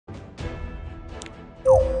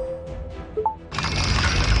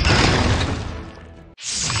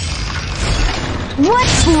What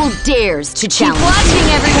fool dares to challenge Keep watching,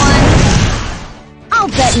 me? everyone! I'll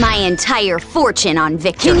bet my entire fortune on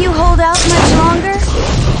victory. Can you hold out much longer?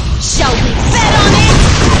 Shall we bet on it?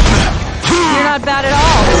 You're not bad at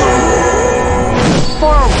all.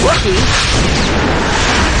 For a rookie.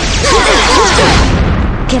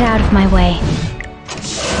 Get out of my way.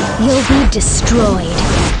 You'll be destroyed.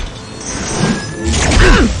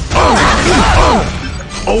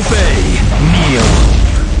 Obey, kneel.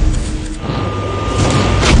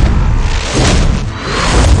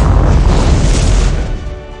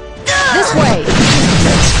 This way.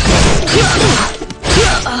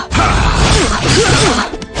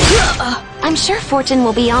 I'm sure fortune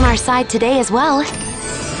will be on our side today as well.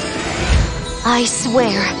 I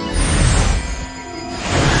swear,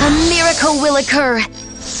 a miracle will occur.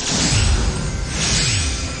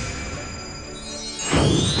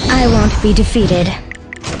 I won't be defeated.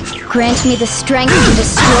 Grant me the strength to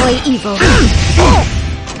destroy evil.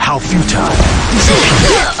 How futile.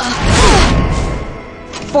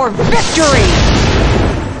 For victory!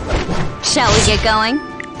 Shall we get going?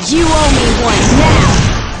 You owe me one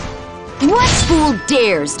now! What fool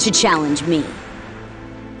dares to challenge me?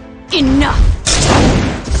 Enough!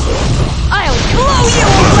 I'll blow you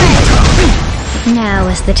away! Now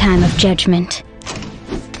is the time of judgment.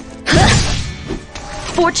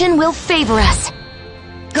 Fortune will favor us.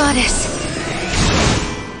 Goddess.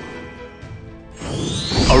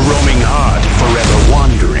 A roaming heart forever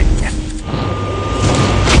wandering.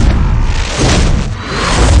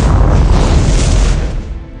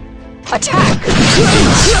 Attack!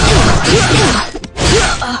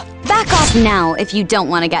 Back off now if you don't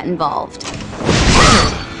want to get involved.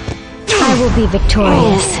 I will be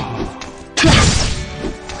victorious.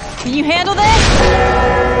 Can you handle this?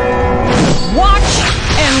 Watch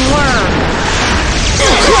and learn!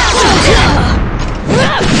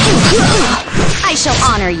 I shall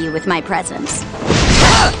honor you with my presence.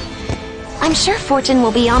 I'm sure fortune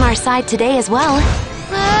will be on our side today as well.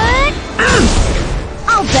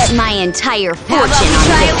 I'll bet my entire fortune on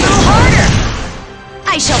try a victory. little harder?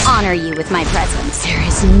 I shall honor you with my presence. There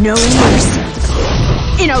is no mercy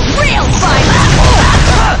in a real fight!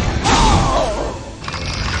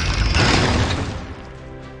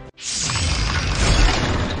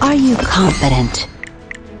 Are you confident?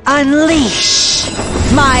 Unleash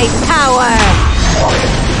my power!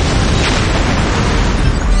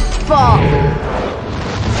 Fall!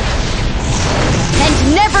 And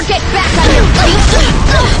never get back on your feet!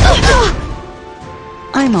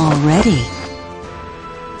 I'm all ready.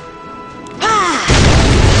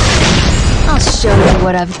 I'll show you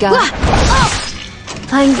what I've got.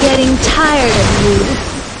 I'm getting tired of you.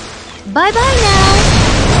 Bye-bye now!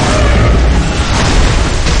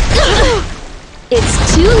 It's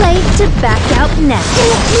too late to back out now.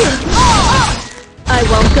 I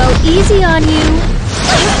won't go easy on you.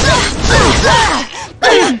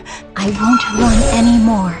 I won't run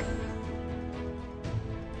anymore.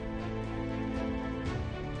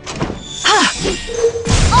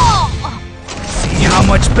 See how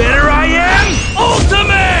much better I am?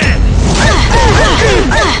 Ultimate!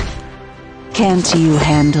 Can't you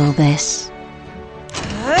handle this?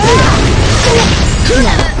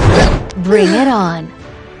 Bring it on.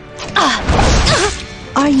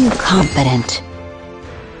 Are you confident?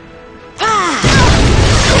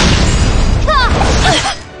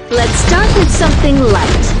 Let's start with something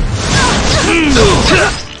light.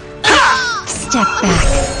 Step back.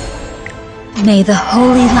 May the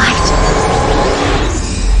holy light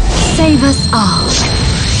save us all.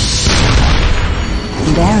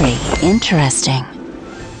 Very interesting.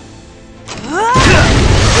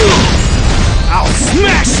 I'll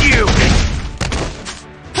smash you!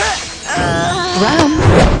 Run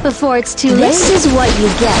before it's too late. This is what you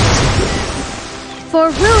get For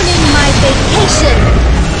ruining my vacation.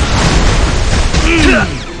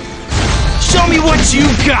 Show me what you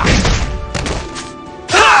got!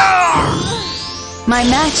 My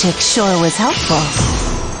magic sure was helpful.